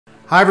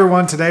Hi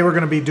everyone, today we're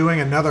going to be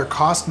doing another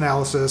cost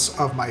analysis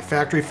of my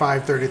Factory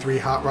 533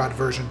 Hot Rod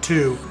version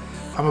 2.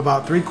 I'm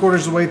about 3/4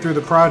 of the way through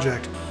the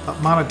project, but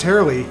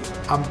monetarily,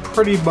 I'm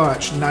pretty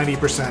much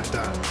 90%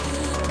 done.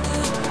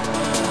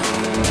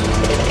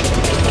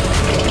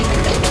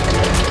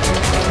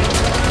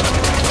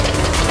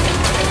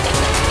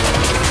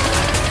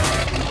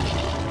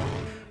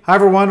 Hi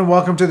everyone, and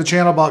welcome to the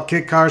channel about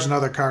kit cars and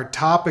other car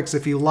topics.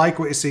 If you like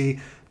what you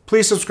see,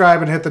 please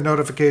subscribe and hit the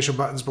notification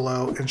buttons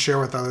below and share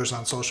with others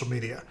on social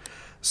media.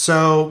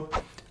 So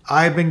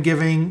I've been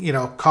giving,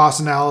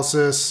 cost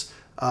analysis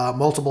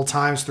multiple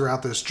times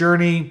throughout this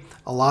journey,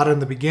 a lot in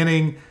the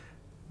beginning,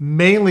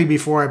 mainly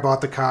before I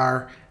bought the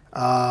car.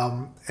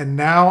 And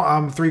now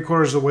I'm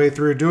 3/4 of the way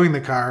through doing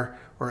the car,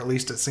 or at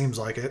least it seems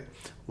like it.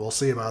 We'll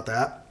see about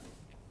that.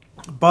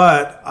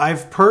 But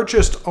I've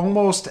purchased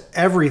almost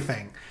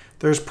everything.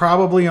 There's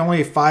probably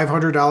only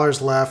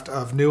 $500 left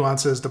of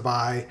nuances to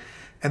buy.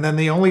 And then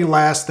the only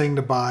last thing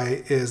to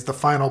buy is the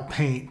final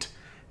paint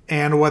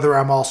and whether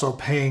I'm also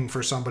paying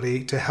for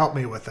somebody to help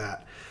me with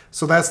that.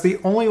 So that's the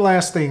only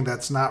last thing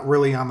that's not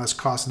really on this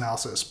cost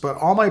analysis. But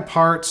all my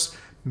parts,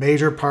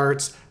 major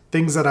parts,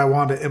 things that I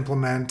want to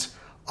implement,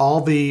 all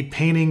the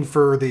painting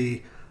for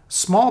the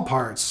small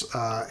parts,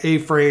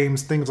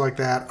 A-frames, things like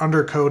that,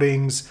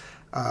 undercoatings,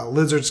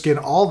 lizard skin,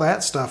 all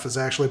that stuff has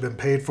actually been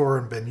paid for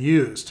and been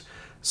used.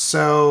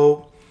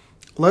 So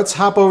let's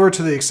hop over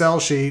to the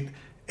Excel sheet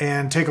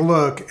and take a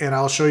look, and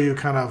I'll show you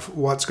kind of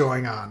what's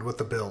going on with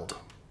the build.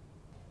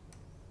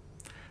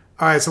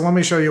 All right, so let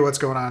me show you what's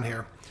going on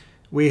here.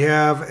 We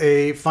have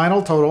a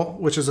final total,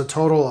 which is a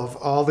total of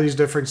all these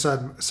different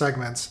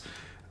segments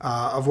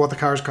of what the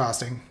car is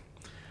costing.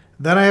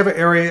 Then I have an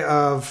area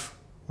of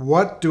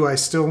what do I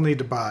still need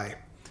to buy.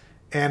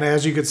 And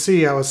as you can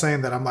see, I was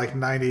saying that I'm like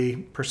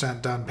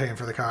 90% done paying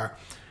for the car.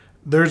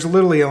 There's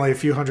literally only a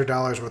few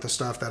 $100s worth of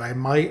stuff that I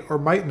might or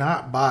might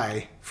not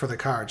buy for the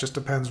car. It just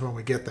depends when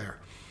we get there.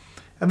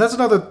 And that's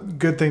another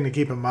good thing to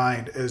keep in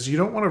mind is you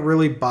don't want to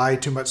really buy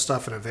too much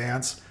stuff in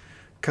advance,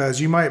 because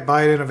you might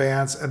buy it in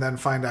advance and then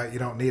find out you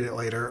don't need it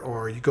later,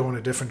 or you go in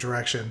a different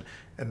direction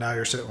and now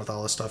you're sitting with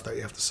all this stuff that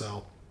you have to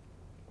sell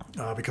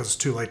because it's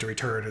too late to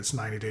return. It's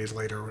 90 days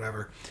later or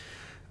whatever.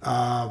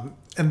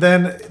 And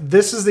then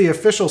this is the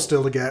official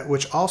still to get,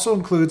 which also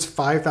includes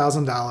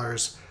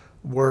 $5,000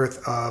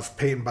 worth of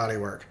paint and body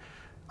work.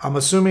 I'm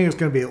assuming it's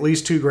going to be at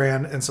least $2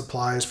 grand in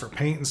supplies for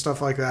paint and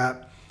stuff like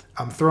that.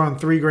 I'm throwing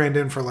 $3 grand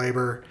in for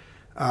labor.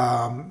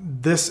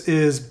 This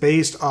is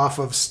based off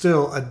of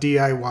still a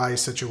DIY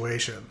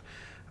situation.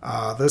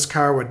 This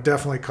car would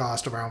definitely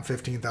cost around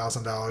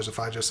 $15,000 if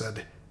I just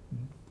said,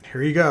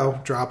 here you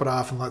go, drop it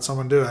off and let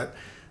someone do it.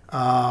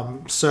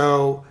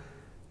 So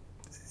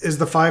is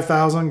the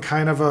 5,000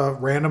 kind of a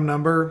random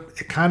number?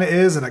 It kind of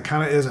is and it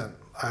kind of isn't.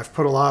 I've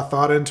put a lot of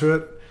thought into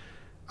it.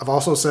 I've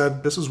also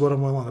said, this is what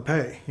I'm willing to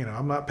pay.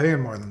 I'm not paying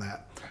more than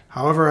that.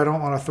 However, I don't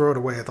want to throw it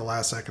away at the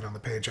last second on the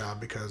paint job,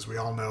 because we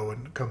all know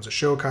when it comes to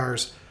show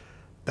cars,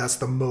 that's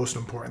the most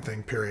important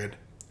thing, period,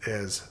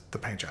 is the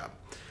paint job.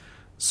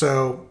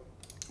 So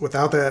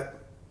without that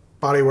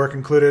body work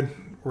included,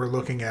 we're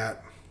looking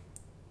at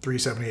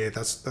 $378.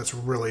 That's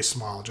really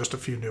small, just a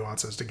few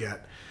nuances to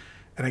get.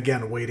 And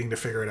again, waiting to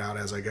figure it out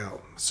as I go.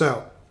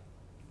 So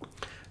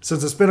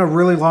since it's been a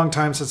really long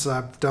time since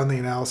I've done the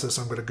analysis,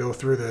 I'm going to go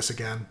through this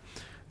again.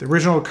 The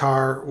original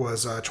car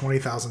was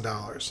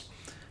 $20,000.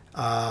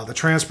 The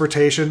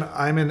transportation,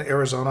 I'm in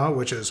Arizona,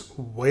 which is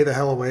way the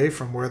hell away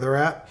from where they're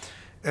at.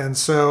 And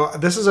so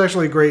this is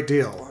actually a great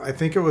deal. I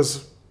think it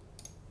was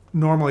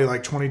normally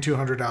like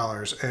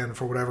 $2,200. And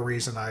for whatever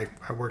reason, I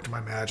worked my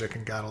magic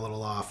and got a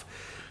little off.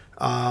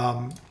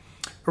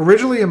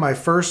 Originally in my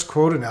first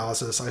quote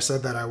analysis, I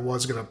said that I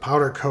was going to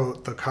powder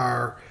coat the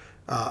car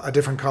a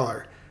different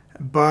color.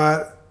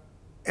 But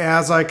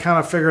as I kind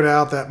of figured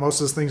out that most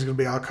of this thing's going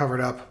to be all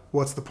covered up,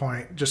 what's the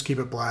point? Just keep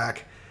it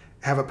black,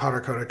 have it powder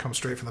coated, come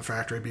straight from the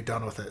factory, be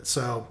done with it.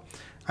 So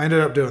I ended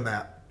up doing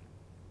that.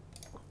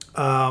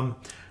 I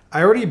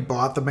already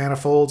bought the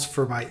manifolds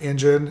for my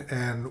engine,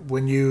 and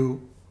when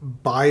you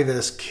buy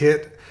this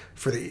kit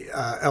for the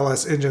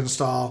LS engine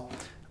stall,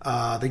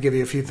 they give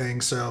you a few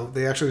things. So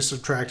they actually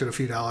subtracted a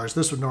few dollars.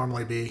 This would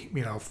normally be,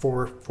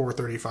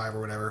 $435 or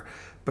whatever,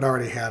 but I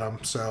already had them,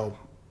 so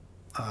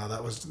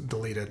that was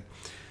deleted.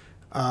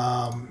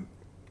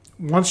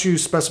 Once you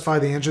specify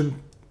the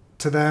engine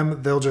to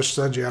them, they'll just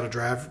send you out a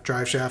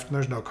drive shaft, and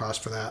there's no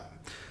cost for that.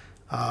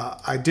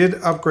 I did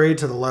upgrade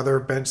to the leather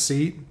bench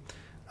seat,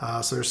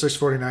 so there's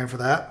 $649 for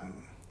that.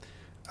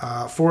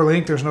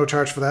 4-link, there's no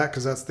charge for that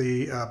because that's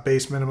the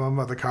base minimum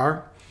of the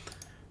car.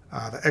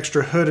 The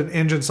extra hood and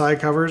engine side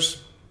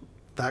covers,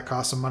 that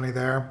costs some money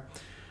there.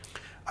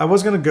 I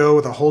was going to go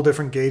with a whole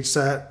different gauge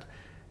set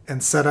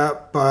and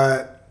setup,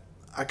 but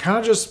I kind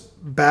of just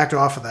backed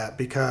off of that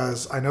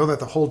because I know that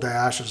the whole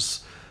dash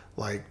is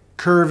like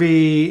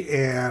curvy,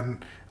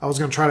 and I was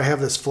going to try to have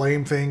this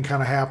flame thing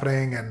kind of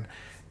happening, and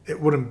it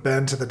wouldn't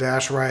bend to the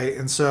dash right.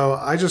 And so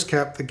I just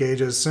kept the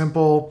gauges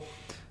simple.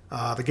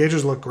 The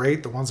gauges look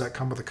great, the ones that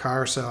come with the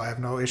car, so I have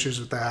no issues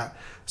with that.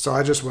 So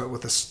I just went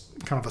with this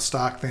kind of a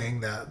stock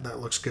thing that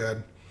looks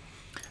good.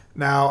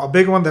 Now, a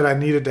big one that I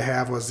needed to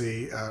have was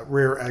the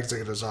rear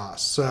exit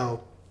exhaust.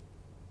 So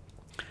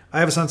I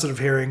have a sensitive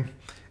hearing,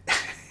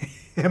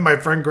 and my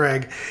friend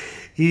Greg,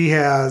 he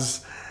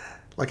has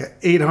like an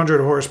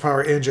 800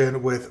 horsepower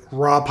engine with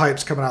raw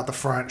pipes coming out the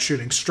front,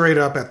 shooting straight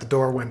up at the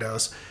door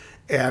windows.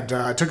 And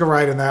I took a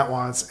ride in that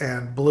once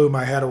and blew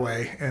my head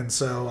away. And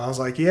so I was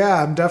like,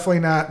 yeah, I'm definitely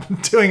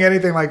not doing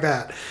anything like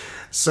that.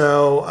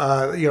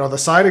 So, you know, the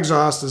side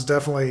exhaust is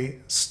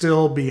definitely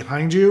still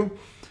behind you,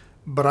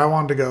 but I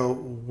wanted to go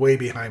way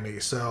behind me.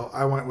 So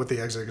I went with the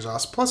exit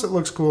exhaust. Plus, it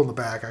looks cool in the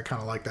back. I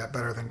kind of like that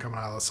better than coming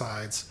out of the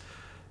sides.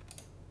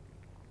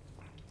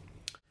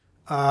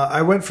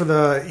 I went for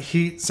the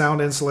heat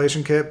sound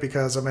insulation kit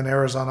because I'm in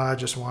Arizona. I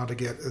just wanted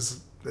to get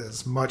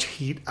as much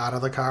heat out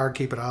of the car,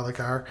 keep it out of the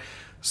car.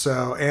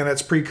 So, and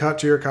it's pre-cut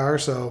to your car,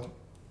 so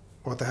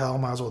what the hell,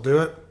 might as well do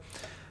it.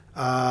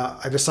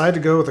 I decided to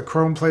go with a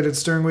chrome-plated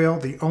steering wheel.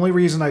 The only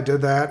reason I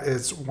did that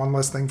is one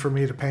less thing for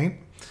me to paint.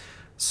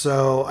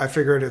 So I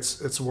figured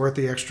it's worth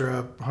the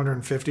extra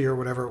 150 or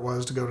whatever it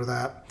was to go to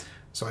that.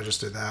 So I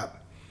just did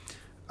that.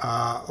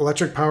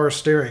 Electric power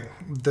steering.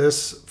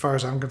 This, as far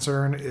as I'm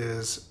concerned,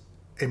 is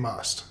a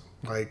must.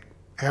 Like,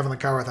 having the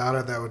car without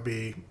it, that would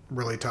be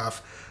really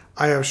tough.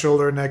 I have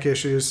shoulder and neck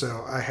issues,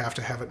 so I have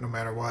to have it no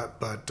matter what,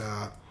 but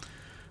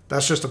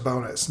that's just a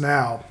bonus.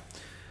 Now,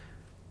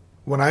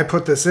 when I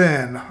put this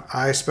in,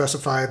 I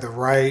specified the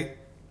right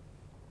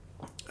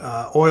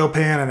oil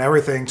pan and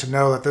everything to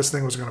know that this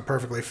thing was going to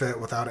perfectly fit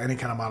without any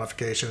kind of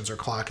modifications or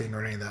clocking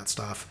or any of that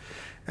stuff.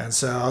 And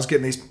so I was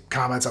getting these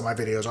comments on my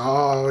videos,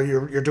 oh,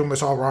 you're doing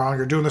this all wrong,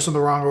 you're doing this in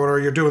the wrong order,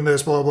 you're doing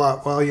this, blah, blah,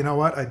 blah. Well, you know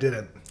what? I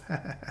didn't.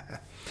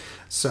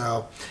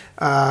 So,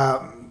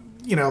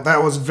 you know,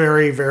 that was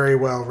very, very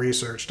well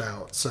researched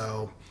out.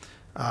 So,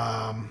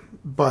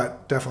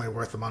 but definitely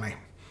worth the money.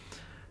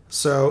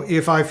 So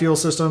EFI fuel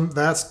system,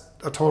 that's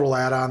a total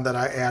add-on that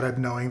I added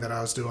knowing that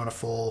I was doing a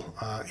full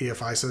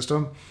EFI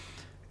system.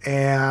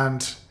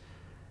 And,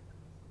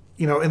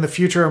 you know, in the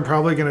future, I'm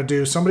probably going to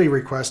do, somebody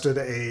requested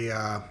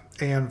a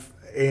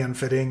AN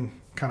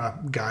fitting kind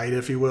of guide,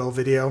 if you will,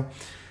 video.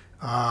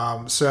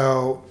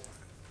 So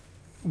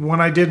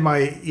when I did my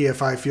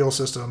EFI fuel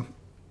system,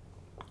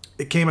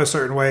 it came a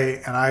certain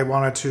way, and I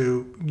wanted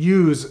to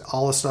use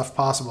all the stuff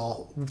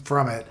possible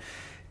from it.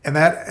 And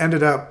that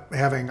ended up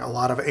having a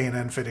lot of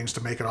A&N fittings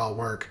to make it all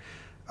work.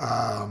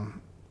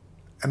 And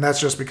that's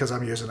just because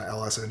I'm using an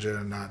LS engine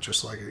and not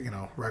just like, you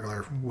know,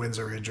 regular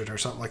Windsor engine or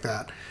something like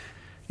that.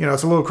 You know,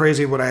 it's a little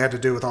crazy what I had to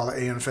do with all the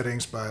A&N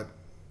fittings, but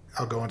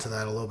I'll go into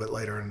that a little bit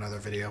later in another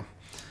video.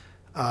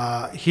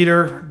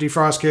 Heater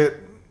defrost kit,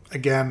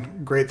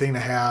 again, great thing to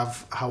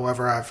have.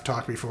 However, I've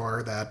talked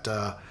before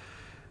that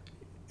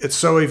it's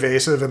so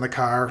evasive in the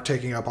car,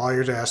 taking up all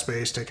your dash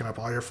space, taking up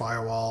all your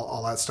firewall,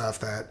 all that stuff,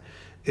 that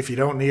if you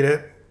don't need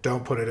it,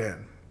 don't put it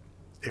in.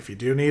 If you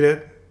do need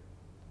it,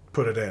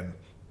 put it in,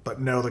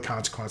 but know the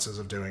consequences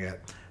of doing it.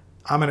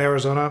 I'm in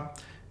Arizona.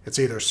 It's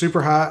either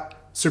super hot,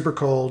 super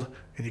cold,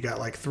 and you got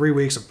like 3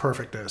 weeks of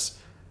perfectness.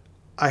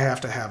 I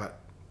have to have it.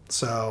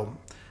 So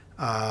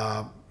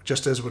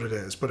just is what it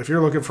is. But if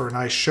you're looking for a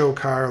nice show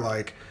car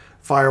like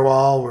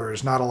Firewall, where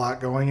there's not a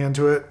lot going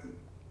into it,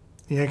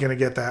 you ain't going to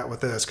get that with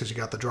this because you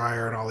got the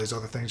dryer and all these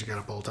other things you got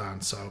to bolt on.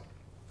 So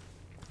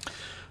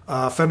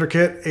fender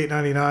kit,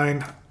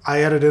 $8.99.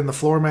 I added in the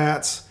floor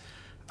mats.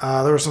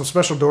 There were some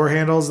special door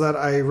handles that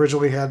I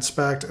originally had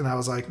spec'd, and I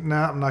was like,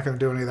 nah, I'm not going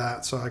to do any of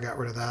that, so I got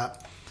rid of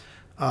that.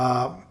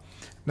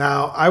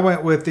 Now, I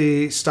went with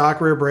the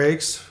stock rear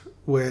brakes,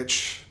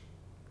 which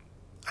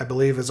I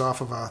believe is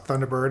off of a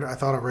Thunderbird. I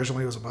thought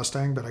originally it was a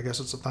Mustang, but I guess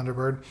it's a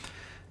Thunderbird.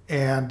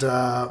 And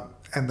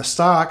the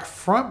stock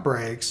front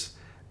brakes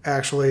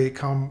actually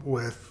come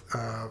with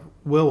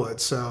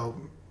Wilwood, so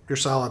you're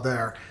solid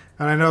there.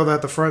 And I know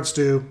that the fronts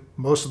do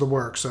most of the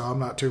work, so I'm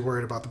not too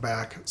worried about the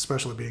back,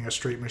 especially being a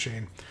street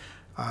machine.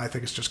 I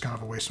think it's just kind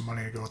of a waste of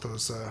money to go with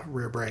those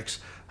rear brakes.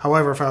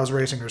 However, if I was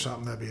racing or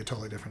something, that'd be a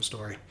totally different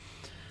story.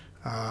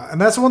 And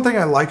that's one thing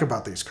I like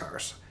about these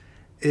cars,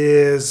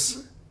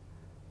 is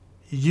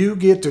you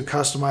get to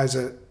customize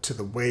it to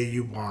the way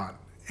you want.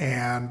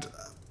 And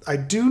I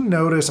do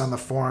notice on the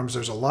forums,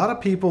 there's a lot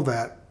of people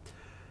that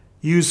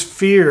use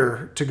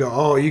fear to go,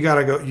 oh, you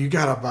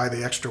gotta buy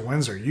the extra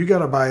Windsor, you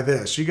gotta buy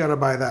this, you gotta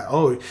buy that.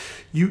 Oh,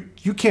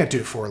 you can't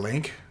do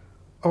 4-link.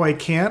 Oh, I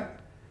can't?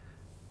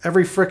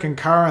 Every frickin'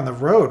 car on the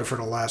road for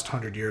the last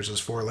 100 years is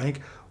 4-link.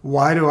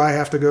 Why do I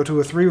have to go to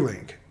a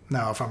 3-link?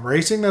 Now, if I'm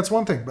racing, that's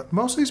one thing, but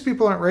most of these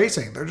people aren't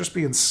racing. They're just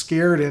being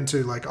scared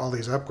into like all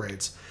these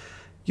upgrades.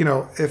 You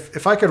know,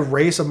 if I could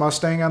race a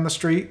Mustang on the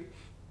street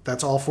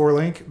that's all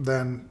 4-link,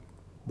 then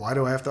why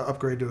do I have to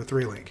upgrade to a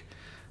 3-link?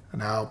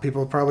 Now,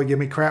 people probably give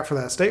me crap for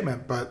that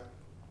statement, but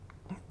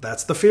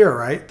that's the fear,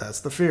 right? That's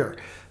the fear.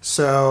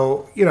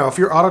 So, you know, if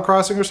you're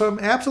autocrossing or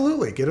something,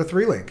 absolutely, get a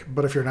 3-link.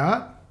 But if you're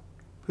not,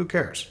 who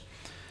cares?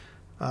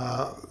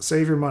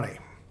 Save your money.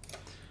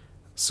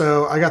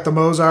 So I got the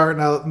Mozart.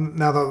 Now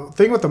the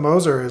thing with the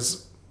Moser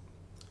is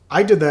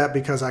I did that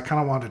because I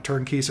kind of wanted a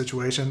turnkey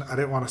situation. I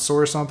didn't want to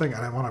source something. I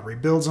didn't want to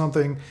rebuild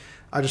something.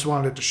 I just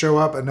wanted it to show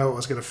up and know it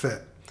was going to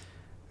fit.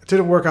 It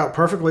didn't work out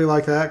perfectly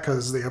like that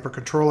because the upper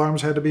control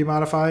arms had to be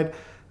modified.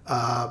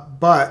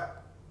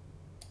 But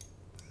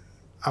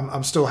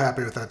I'm still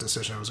happy with that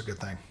decision. It was a good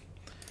thing.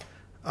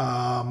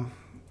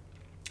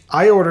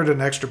 I ordered an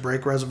extra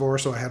brake reservoir,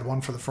 so I had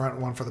one for the front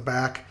and one for the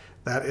back.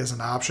 That is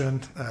an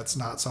option. That's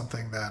not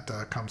something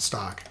that comes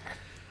stock.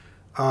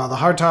 The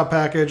hardtop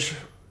package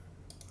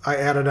I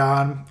added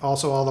on,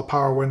 also all the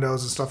power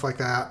windows and stuff like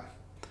that.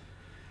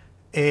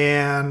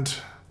 And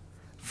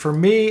for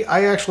me,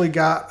 I actually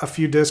got a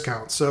few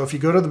discounts. So if you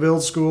go to the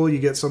build school, you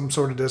get some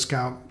sort of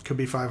discount. Could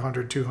be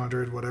 500,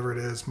 200, whatever it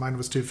is. Mine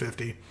was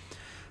 250.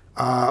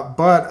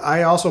 But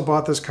I also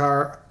bought this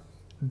car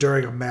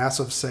during a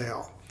massive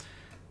sale.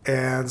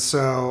 And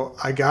so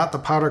I got the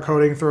powder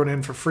coating thrown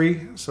in for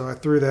free. So I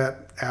threw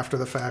that after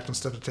the fact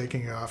instead of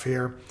taking it off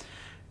here.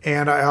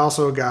 And I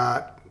also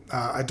got,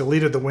 I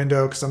deleted the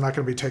window because I'm not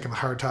going to be taking the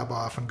hardtop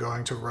off and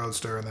going to a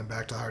Roadster and then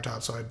back to the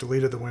hardtop. So I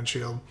deleted the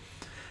windshield.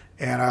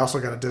 And I also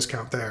got a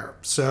discount there.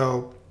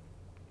 So,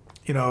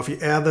 you know, if you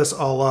add this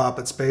all up,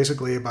 it's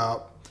basically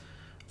about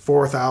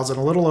 $4,000,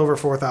 a little over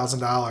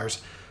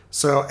 $4,000.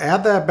 So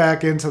add that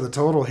back into the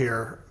total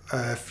here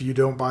if you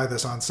don't buy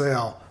this on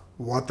sale,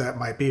 what that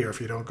might be, or if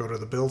you don't go to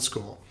the build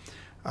school.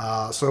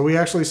 So we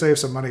actually save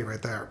some money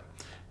right there.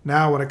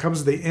 Now, when it comes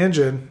to the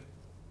engine,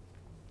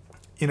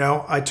 you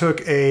know, I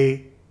took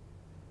a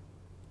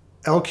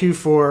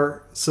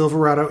LQ4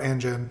 Silverado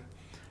engine,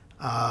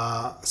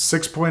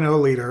 6.0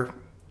 liter,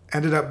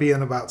 ended up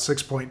being about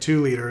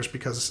 6.2 liters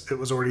because it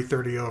was already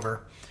 30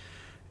 over.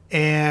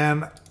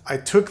 And I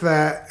took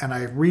that and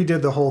I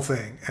redid the whole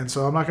thing. And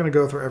so I'm not going to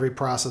go through every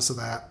process of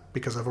that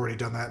because I've already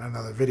done that in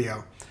another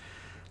video.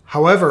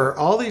 However,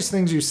 all these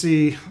things you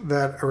see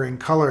that are in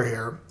color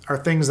here are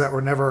things that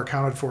were never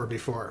accounted for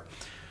before.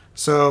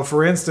 So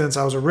for instance,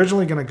 I was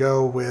originally going to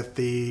go with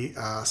the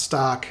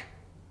stock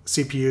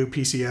CPU,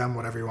 PCM,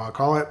 whatever you want to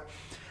call it.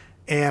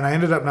 And I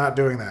ended up not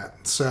doing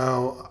that.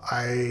 So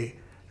I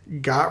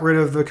got rid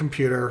of the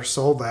computer,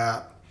 sold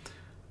that,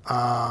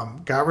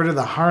 got rid of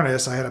the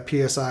harness. I had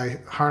a PSI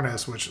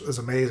harness, which is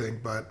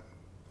amazing, but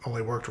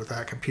only worked with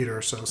that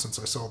computer. So since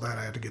I sold that,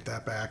 I had to get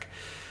that back.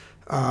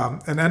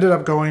 And ended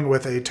up going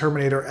with a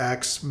Terminator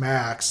X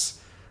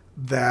Max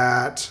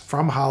that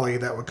from Holley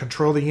that would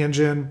control the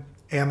engine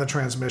and the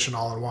transmission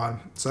all in one.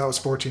 So that was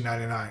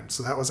 $14.99.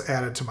 So that was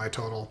added to my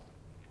total.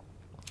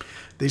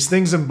 These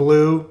things in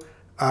blue,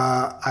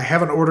 I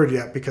haven't ordered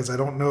yet because I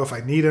don't know if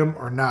I need them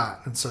or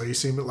not. And so you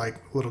see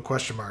like little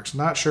question marks.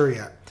 Not sure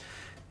yet.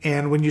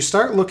 And when you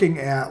start looking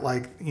at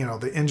like, you know,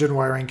 the engine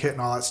wiring kit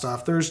and all that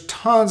stuff, there's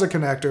tons of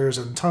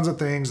connectors and tons of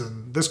things.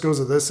 And this goes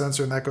to this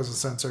sensor and that goes to the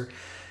sensor.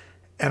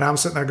 And I'm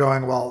sitting there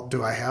going, well,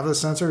 do I have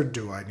this sensor?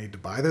 Do I need to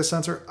buy this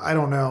sensor? I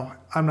don't know.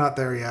 I'm not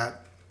there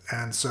yet.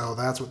 And so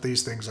that's what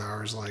these things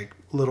are, is like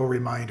little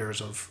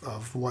reminders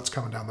of what's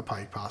coming down the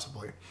pike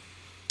possibly.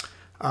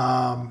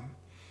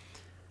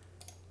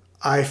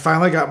 I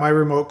finally got my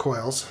remote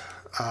coils.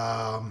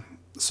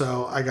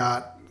 So I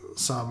got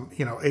some,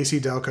 you know, AC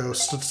Delco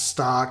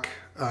stock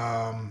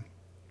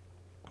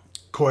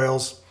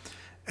coils.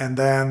 And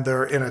then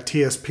they're in a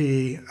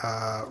TSP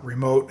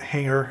remote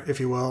hanger, if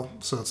you will.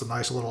 So it's a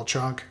nice little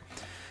chunk.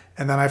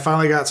 And then I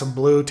finally got some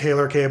blue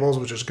Taylor cables,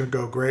 which is going to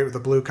go great with the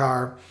blue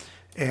car.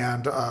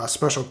 And a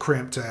special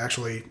crimp to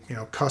actually, you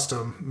know,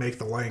 custom make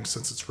the length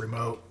since it's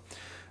remote.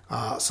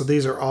 So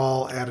these are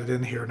all added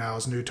in here now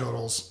as new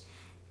totals.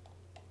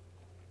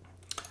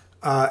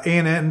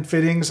 A&N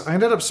fittings. I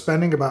ended up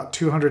spending about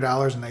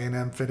 $200 in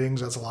A&N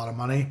fittings. That's a lot of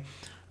money,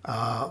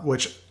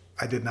 which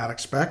I did not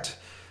expect.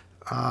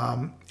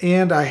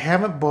 And I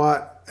haven't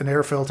bought an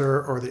air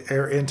filter or the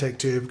air intake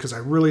tube because I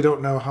really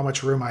don't know how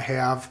much room I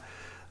have.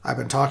 I've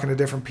been talking to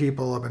different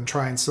people. I've been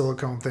trying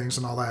silicone things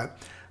and all that.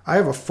 I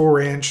have a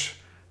 4-inch,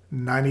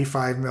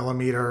 95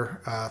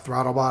 millimeter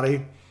throttle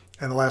body.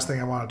 And the last thing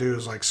I want to do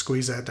is like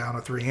squeeze that down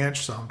to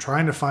 3-inch. So I'm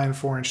trying to find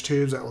 4-inch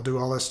tubes that will do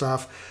all this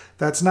stuff.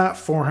 That's not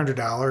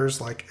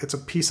 $400. Like it's a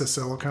piece of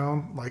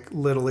silicone. Like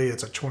literally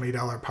it's a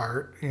 $20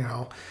 part, you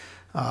know.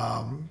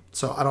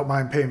 So I don't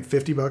mind paying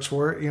 $50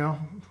 for it, you know.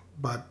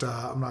 But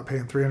I'm not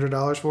paying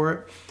 $300 for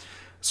it.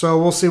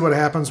 So we'll see what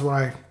happens when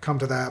I come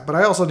to that. But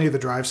I also need the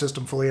drive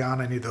system fully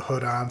on. I need the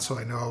hood on so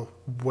I know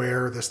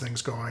where this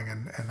thing's going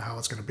and how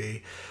it's going to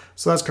be.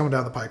 So that's coming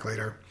down the pike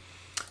later.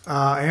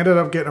 I ended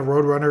up getting a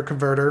Roadrunner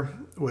converter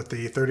with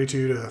the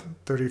 32 to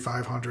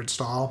 3500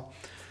 stall.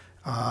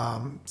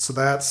 So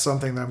that's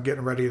something that I'm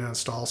getting ready to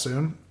install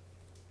soon.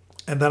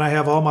 And then I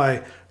have all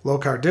my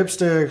low-car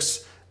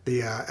dipsticks,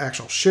 the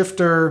actual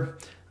shifter,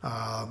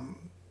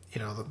 you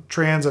know, the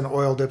trans and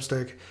oil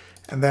dipstick.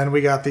 And then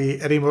we got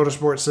the Eddie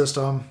Motorsport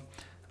system.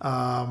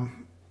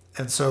 And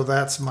so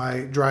that's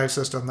my drive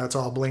system. That's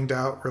all blinged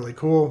out, really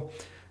cool.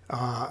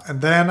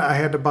 And then I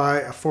had to buy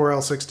a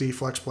 4L60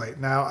 flex plate.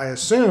 Now, I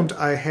assumed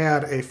I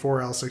had a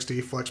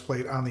 4L60 flex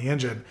plate on the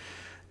engine.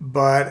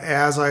 But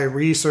as I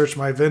researched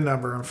my VIN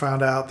number and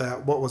found out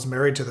that what was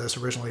married to this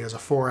originally is a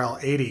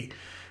 4L80.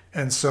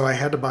 And so I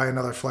had to buy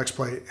another flex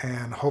plate,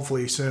 and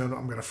hopefully soon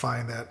I'm going to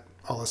find that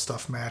all this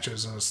stuff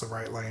matches and it's the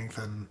right length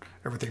and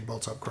everything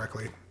bolts up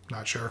correctly.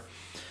 Not sure.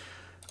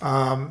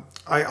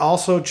 I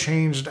also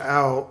changed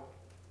out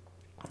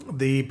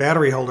the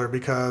battery holder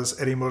because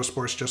Eddie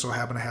Motorsports just so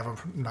happened to have a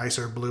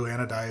nicer blue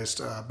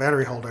anodized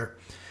battery holder.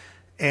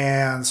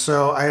 And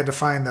so I had to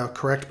find the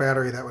correct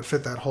battery that would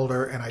fit that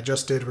holder, and I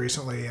just did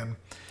recently, and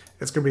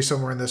it's going to be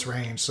somewhere in this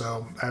range.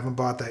 So I haven't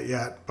bought that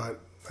yet,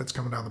 but that's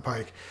coming down the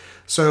pike.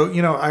 So,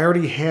 you know, I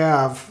already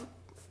have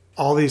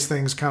all these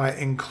things kind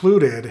of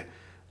included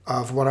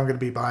of what I'm going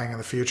to be buying in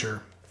the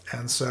future.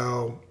 And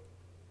so,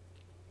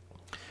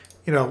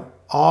 you know,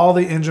 all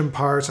the engine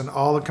parts and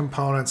all the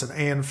components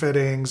and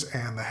fittings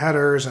and the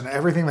headers and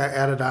everything that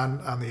added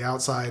on the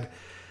outside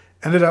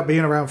ended up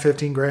being around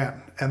 15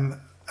 grand. And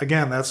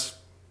again, that's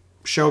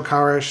show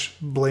carish,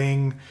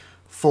 bling,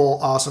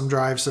 full awesome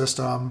drive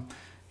system,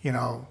 you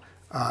know,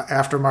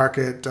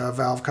 aftermarket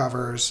valve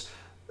covers,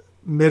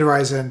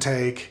 mid-rise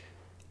intake,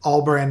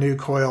 all brand new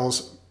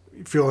coils,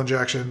 fuel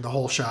injection, the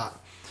whole shot.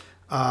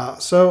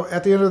 So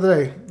at the end of the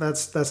day,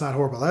 that's not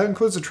horrible. That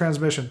includes the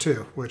transmission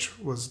too, which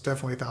was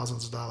definitely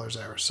thousands of dollars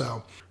there.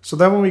 So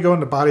then when we go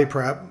into body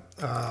prep,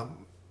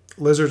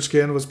 Lizard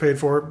Skin was paid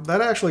for. That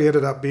actually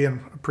ended up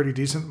being a pretty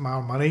decent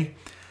amount of money.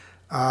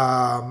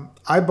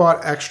 I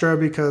bought extra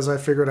because I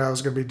figured I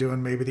was going to be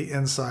doing maybe the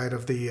inside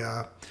of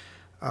the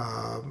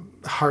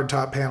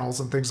hardtop panels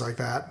and things like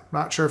that.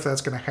 Not sure if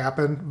that's going to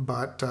happen,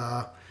 but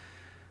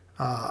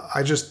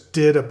I just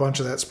did a bunch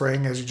of that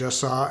spraying, as you just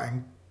saw,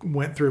 and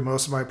went through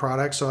most of my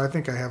products. So I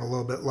think I have a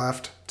little bit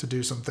left to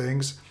do some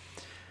things.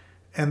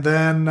 And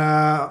then,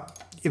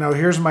 you know,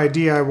 here's my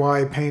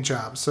DIY paint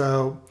job.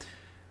 So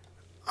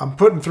I'm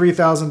putting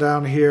 $3,000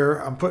 down here.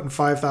 I'm putting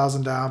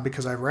 $5,000 down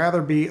because I'd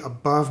rather be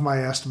above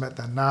my estimate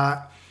than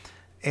not.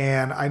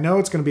 And I know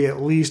it's going to be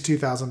at least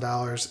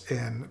 $2,000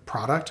 in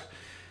product.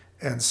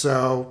 And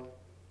so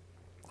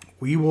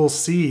we will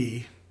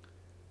see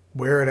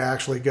where it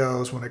actually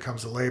goes when it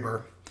comes to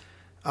labor.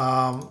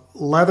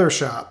 Leather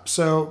shop.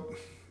 So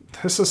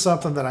this is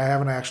something that I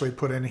haven't actually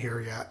put in here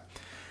yet.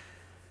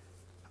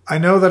 I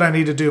know that I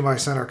need to do my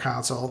center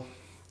console.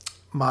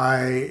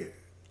 My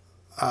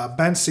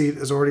bench seat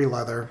is already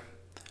leather.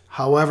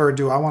 However,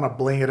 do I want to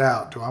bling it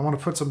out? Do I want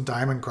to put some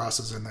diamond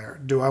crosses in there?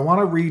 Do I want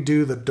to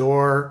redo the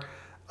door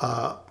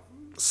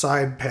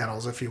side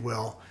panels, if you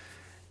will?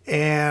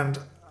 And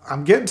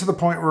I'm getting to the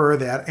point where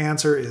that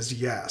answer is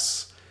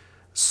yes.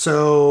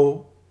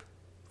 So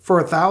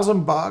for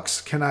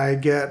 $1,000, can I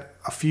get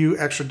a few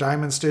extra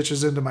diamond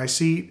stitches into my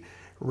seat,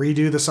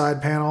 redo the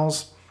side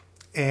panels,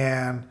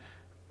 and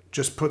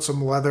just put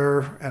some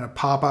leather and a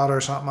pop out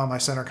or something on my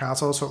center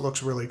console so it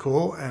looks really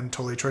cool and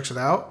totally tricks it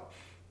out?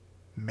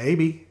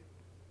 Maybe.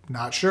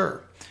 Not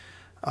sure.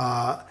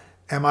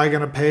 Am I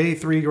going to pay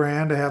 $3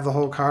 grand to have the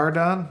whole car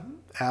done?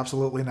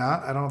 Absolutely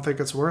not. I don't think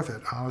it's worth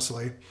it,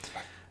 honestly.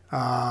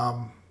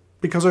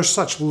 Because there's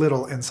such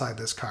little inside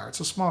this car. It's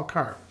a small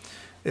car.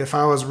 If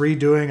I was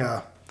redoing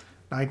a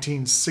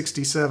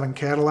 1967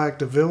 Cadillac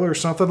DeVille or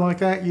something like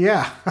that,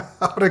 yeah,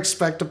 I would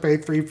expect to pay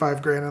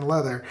 $3-5 grand in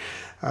leather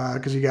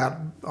because you got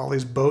all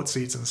these boat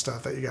seats and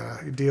stuff that you got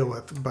to deal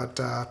with.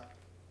 But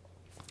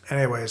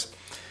anyways,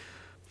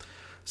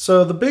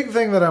 so the big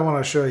thing that I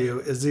want to show you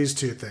is these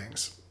two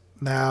things.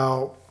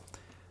 Now,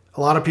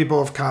 a lot of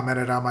people have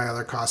commented on my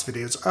other cost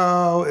videos.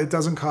 Oh, it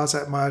doesn't cost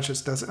that much.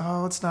 It doesn't.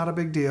 Oh, it's not a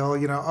big deal.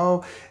 You know.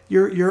 Oh,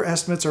 your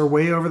estimates are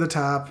way over the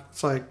top.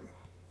 It's like,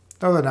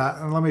 no, they're not.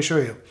 And let me show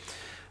you.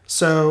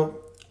 So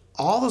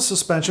all the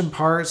suspension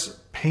parts,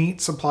 paint,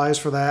 supplies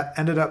for that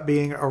ended up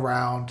being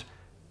around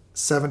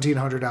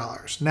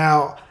 $1,700.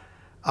 Now,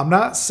 I'm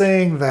not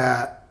saying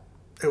that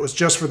it was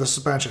just for the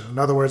suspension. In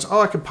other words,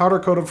 oh, I could powder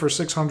coat them for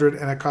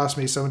 $600 and it cost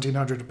me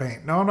 $1,700 to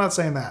paint. No, I'm not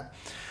saying that.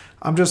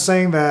 I'm just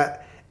saying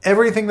that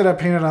everything that I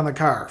painted on the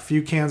car, a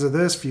few cans of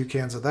this, few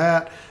cans of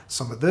that,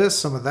 some of this,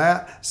 some of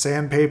that,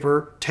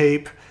 sandpaper,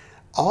 tape,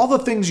 all the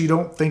things you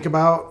don't think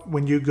about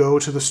when you go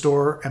to the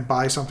store and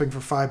buy something for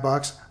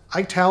 $5,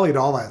 I tallied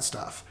all that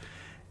stuff.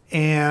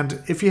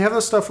 And if you have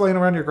this stuff laying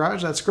around your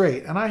garage, that's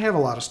great. And I have a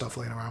lot of stuff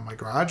laying around my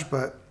garage,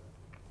 but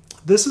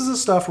this is the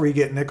stuff where you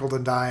get nickel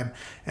and dime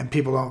and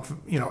people don't,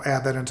 you know,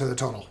 add that into the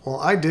total. Well,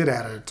 I did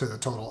add it to the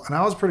total and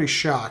I was pretty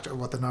shocked at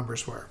what the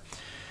numbers were.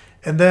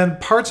 And then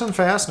parts and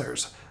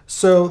fasteners.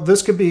 So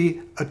this could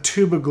be a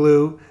tube of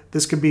glue.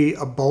 This could be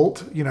a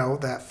bolt, you know,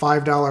 that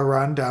 $5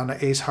 run down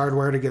to Ace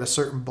Hardware to get a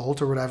certain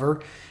bolt or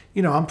whatever.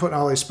 You know, I'm putting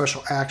all these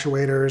special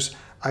actuators.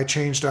 I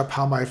changed up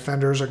how my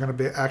fenders are going to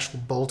be actual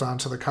bolt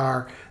onto the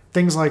car.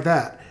 Things like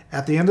that.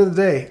 At the end of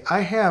the day,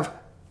 I have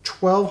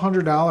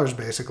 $1,200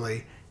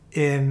 basically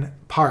in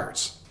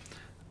parts.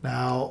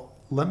 Now,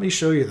 let me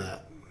show you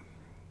that.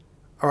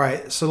 All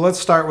right, so let's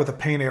start with the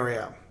paint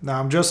area. Now,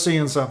 I'm just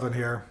seeing something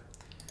here.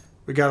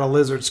 We got a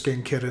Lizard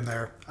Skin kit in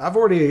there. I've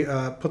already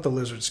put the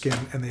Lizard Skin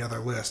in the other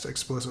list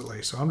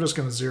explicitly, so I'm just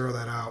going to zero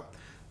that out.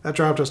 That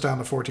dropped us down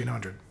to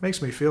 $1,400.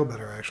 Makes me feel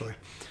better, actually.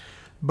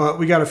 But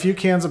we got a few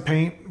cans of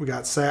paint. We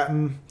got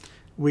satin.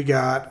 We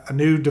got a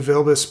new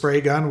DeVilbiss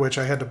spray gun, which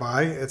I had to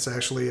buy. It's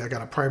actually, I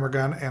got a primer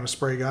gun and a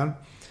spray gun.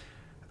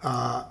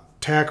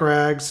 Tack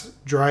rags,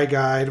 dry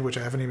guide, which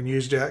I haven't even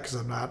used yet because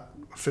I'm not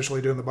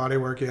officially doing the body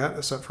work yet,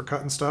 except for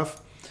cutting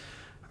stuff.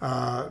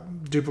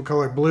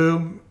 Duplicolor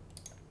blue.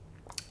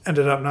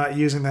 Ended up not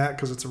using that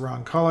because it's the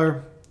wrong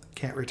color.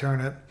 Can't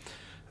return it.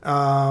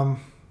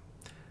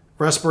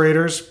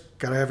 Respirators.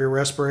 Got to have your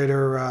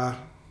respirator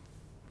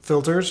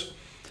filters.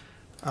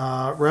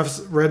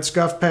 Red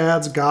scuff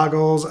pads,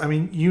 goggles. I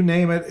mean, you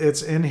name it,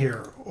 it's in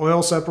here.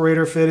 Oil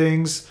separator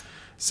fittings,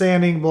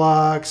 sanding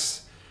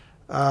blocks,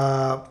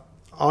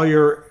 all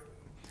your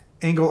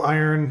angle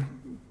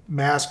iron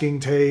masking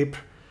tape.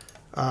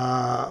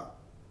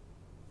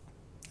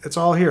 It's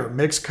all here.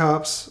 Mixed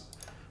cups,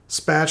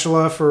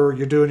 spatula for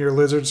you're doing your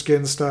lizard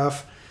skin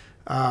stuff.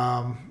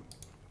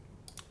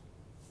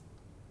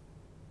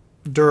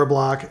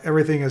 Durablock,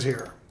 everything is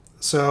here.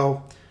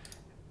 So,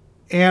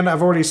 and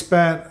I've already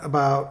spent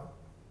about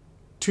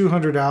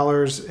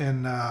 $200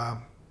 in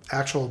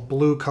actual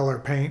blue color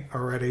paint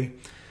already.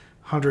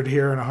 100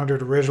 here and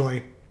 100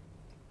 originally.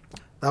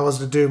 That was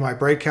to do my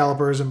brake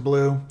calipers in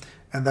blue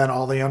and then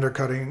all the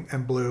undercutting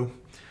in blue.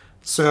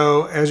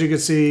 So as you can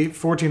see,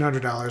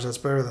 $1,400, that's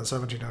better than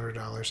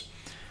 $1,700.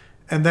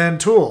 And then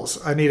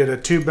tools. I needed a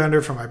tube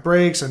bender for my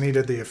brakes. I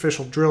needed the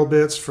official drill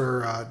bits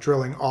for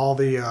drilling all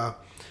the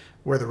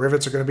where the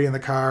rivets are going to be in the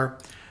car.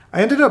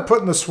 I ended up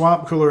putting the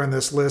swamp cooler in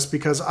this list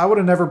because I would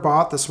have never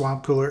bought the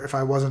swamp cooler if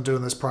I wasn't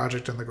doing this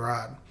project in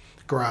the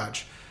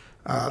garage.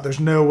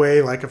 There's no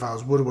way, like if I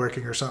was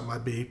woodworking or something,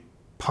 I'd be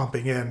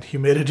pumping in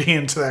humidity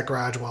into that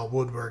garage while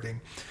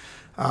woodworking.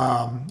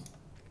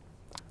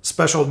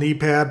 Special knee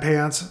pad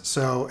pants.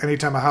 So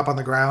anytime I hop on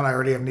the ground, I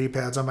already have knee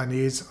pads on my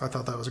knees. I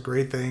thought that was a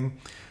great thing.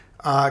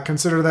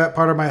 Consider that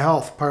part of my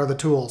health, part of the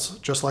tools,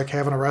 just like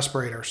having a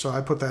respirator. So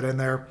I put that in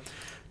there.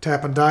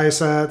 Tap and die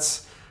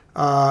sets,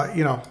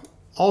 you know,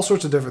 all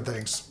sorts of different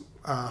things.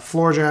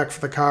 Floor jack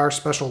for the car,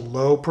 special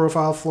low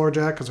profile floor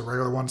jack because a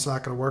regular one's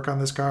not going to work on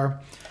this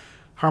car.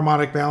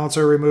 Harmonic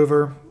balancer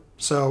remover.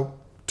 So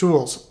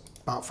tools,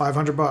 about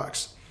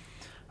 $500.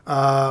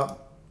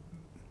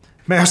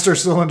 Master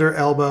cylinder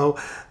elbow.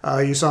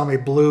 You saw me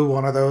blue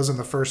one of those in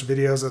the first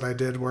videos that I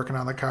did working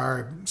on the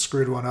car. I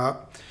screwed one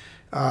up.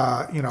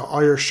 You know,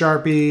 all your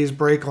Sharpies,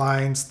 brake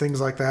lines,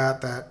 things like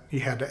that that you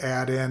had to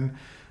add in.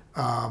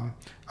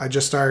 I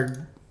just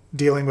started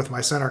dealing with my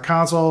center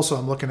console, so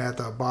I'm looking at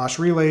the Bosch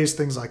relays,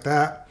 things like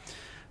that.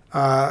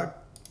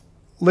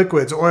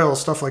 Liquids, oils,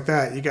 stuff like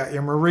that. You got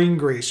your marine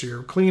grease,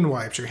 your clean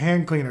wipes, your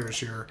hand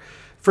cleaners, your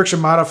friction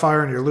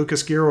modifier, and your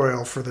Lucas gear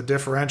oil for the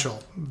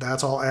differential.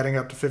 That's all adding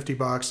up to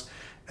 $50.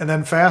 And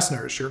then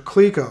fasteners, your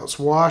Clecos,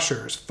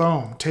 washers,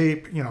 foam,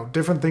 tape, you know,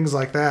 different things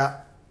like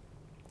that.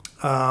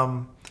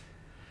 It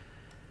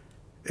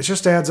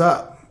just adds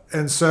up.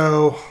 And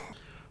so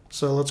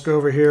let's go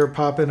over here,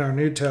 pop in our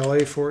new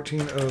tally,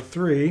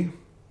 1403,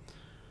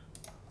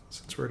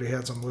 since we already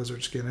had some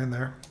lizard skin in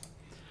there.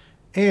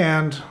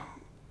 And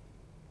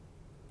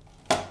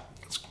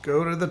let's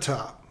go to the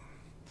top.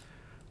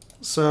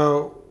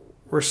 So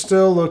we're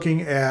still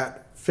looking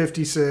at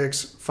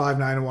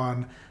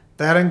 $56,591.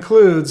 That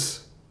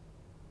includes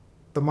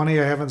the money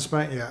I haven't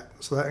spent yet.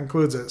 So that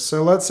includes it.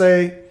 So let's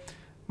say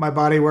my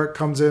bodywork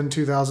comes in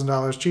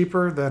 $2,000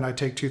 cheaper, then I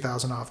take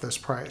 $2,000 off this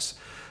price.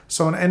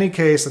 So in any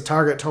case, the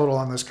target total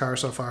on this car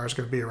so far is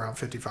going to be around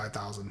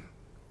 $55,000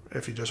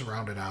 if you just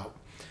round it out.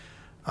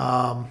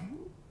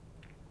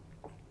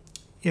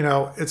 You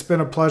know, it's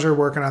been a pleasure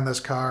working on this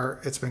car.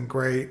 It's been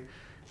great.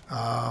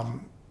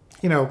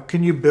 You know,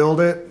 can you build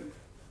it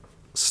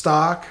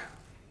stock,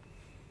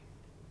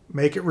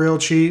 make it real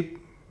cheap,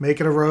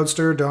 make it a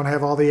roadster, don't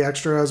have all the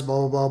extras,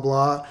 blah, blah, blah,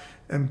 blah,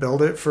 and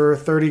build it for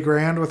 30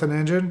 grand with an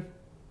engine?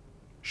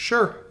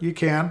 Sure, you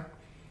can.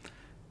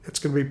 It's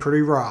going to be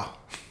pretty raw.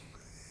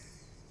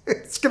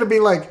 It's going to be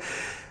like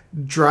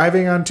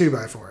driving on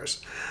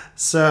 2x4s.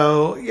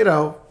 So, you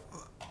know,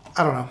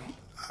 I don't know.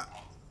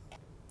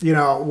 You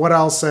know, what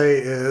I'll say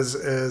is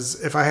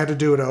if I had to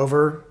do it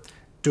over,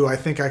 do I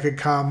think I could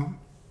come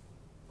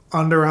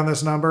under on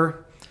this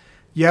number?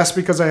 Yes,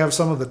 because I have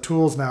some of the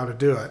tools now to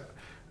do it.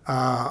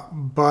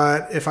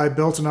 But if I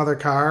built another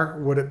car,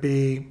 would it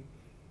be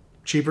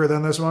cheaper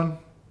than this one?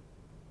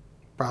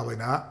 Probably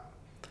not.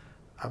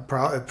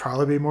 It'd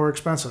probably be more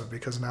expensive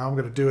because now I'm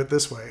going to do it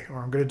this way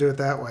or I'm going to do it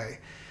that way.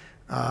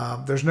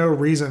 There's no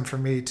reason for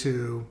me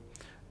to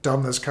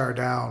dumb this car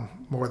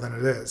down more than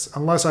it is,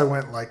 unless I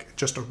went like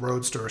just a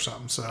roadster or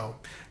something. So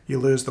you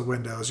lose the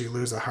windows, you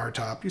lose the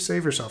hardtop, you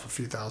save yourself a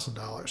few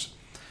 $1,000s.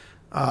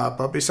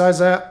 But besides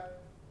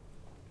that,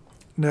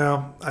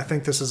 no, I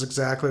think this is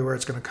exactly where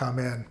it's going to come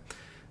in.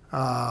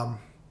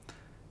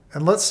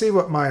 And let's see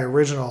what my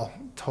original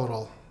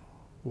total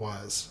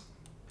was.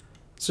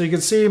 So you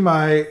can see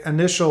my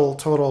initial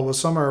total was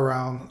somewhere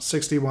around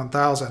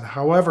 61,000.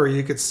 However,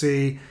 you could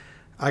see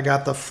I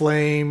got the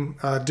Flame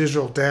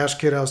digital dash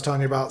kit I was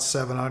telling you about,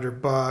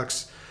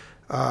 $700.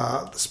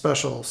 The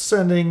special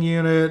sending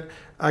unit.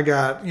 I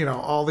got, you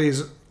know, all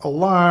these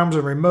alarms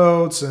and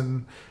remotes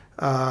and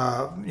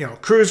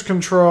cruise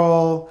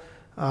control,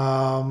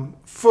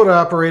 foot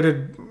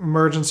operated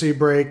emergency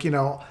brake,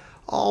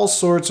 all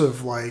sorts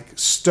of like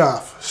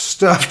stuff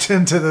stuffed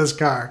into this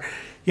car.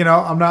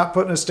 I'm not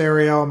putting a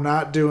stereo. I'm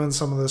not doing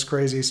some of this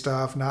crazy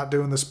stuff, not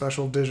doing the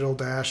special digital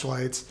dash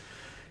lights.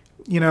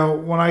 When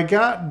I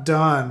got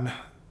done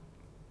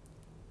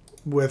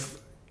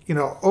with,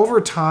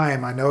 over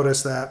time, I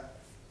noticed that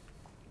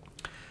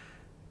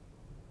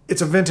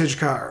it's a vintage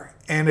car.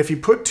 And if you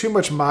put too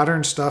much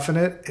modern stuff in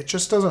it, it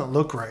just doesn't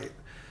look right.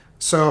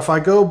 So if I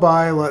go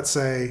buy, let's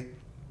say,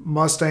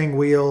 Mustang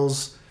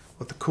wheels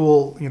with the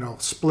cool,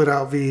 split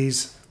out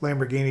V's,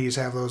 Lamborghinis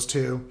have those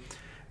too,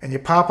 and you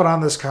pop it on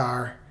this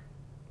car,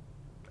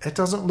 it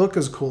doesn't look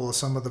as cool as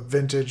some of the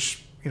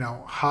vintage,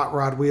 hot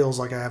rod wheels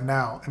like I have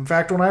now. In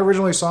fact, when I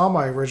originally saw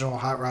my original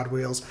hot rod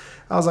wheels,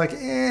 I was like,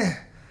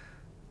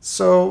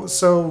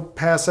 so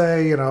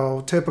passe,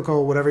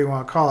 typical, whatever you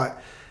want to call it.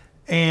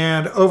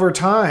 And over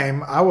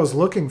time, I was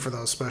looking for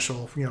those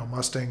special,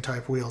 Mustang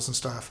type wheels and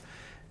stuff.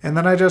 And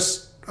then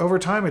over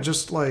time, it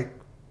just like,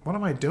 what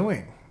am I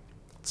doing?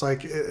 It's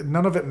like,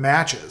 none of it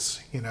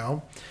matches,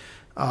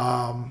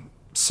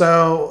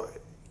 So,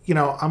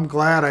 I'm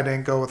glad I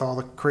didn't go with all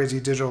the crazy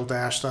digital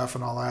dash stuff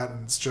and all that.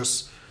 And it's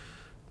just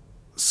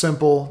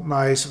simple,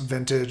 nice,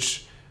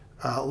 vintage,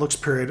 looks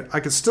period. I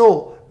could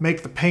still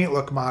make the paint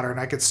look modern.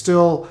 I could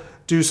still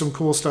do some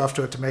cool stuff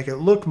to it to make it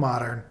look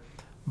modern,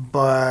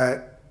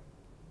 but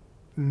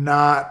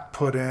not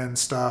put in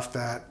stuff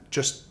that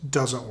just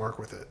doesn't work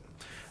with it.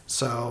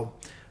 So,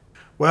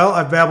 well,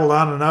 I've babbled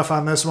on enough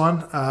on this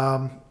one.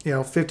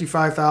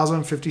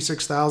 55,000,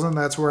 56,000,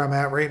 that's where I'm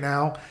at right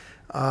now.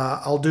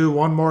 I'll do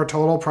one more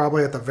total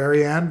probably at the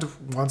very end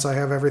once I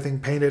have everything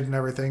painted and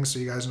everything, so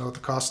you guys know what the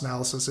cost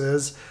analysis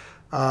is.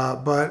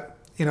 But,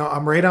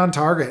 I'm right on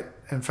target.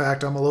 In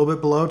fact, I'm a little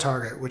bit below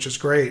target, which is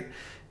great.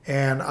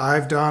 And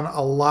I've done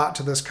a lot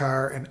to this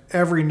car, and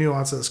every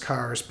nuance of this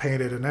car is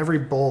painted, and every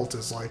bolt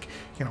is like,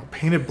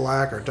 painted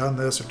black or done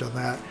this or done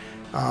that,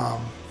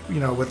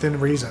 within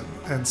reason.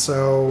 And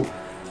so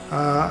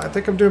I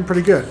think I'm doing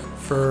pretty good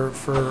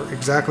for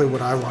exactly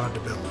what I wanted to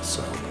build.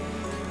 So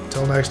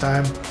until next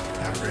time,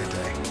 have a great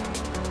day.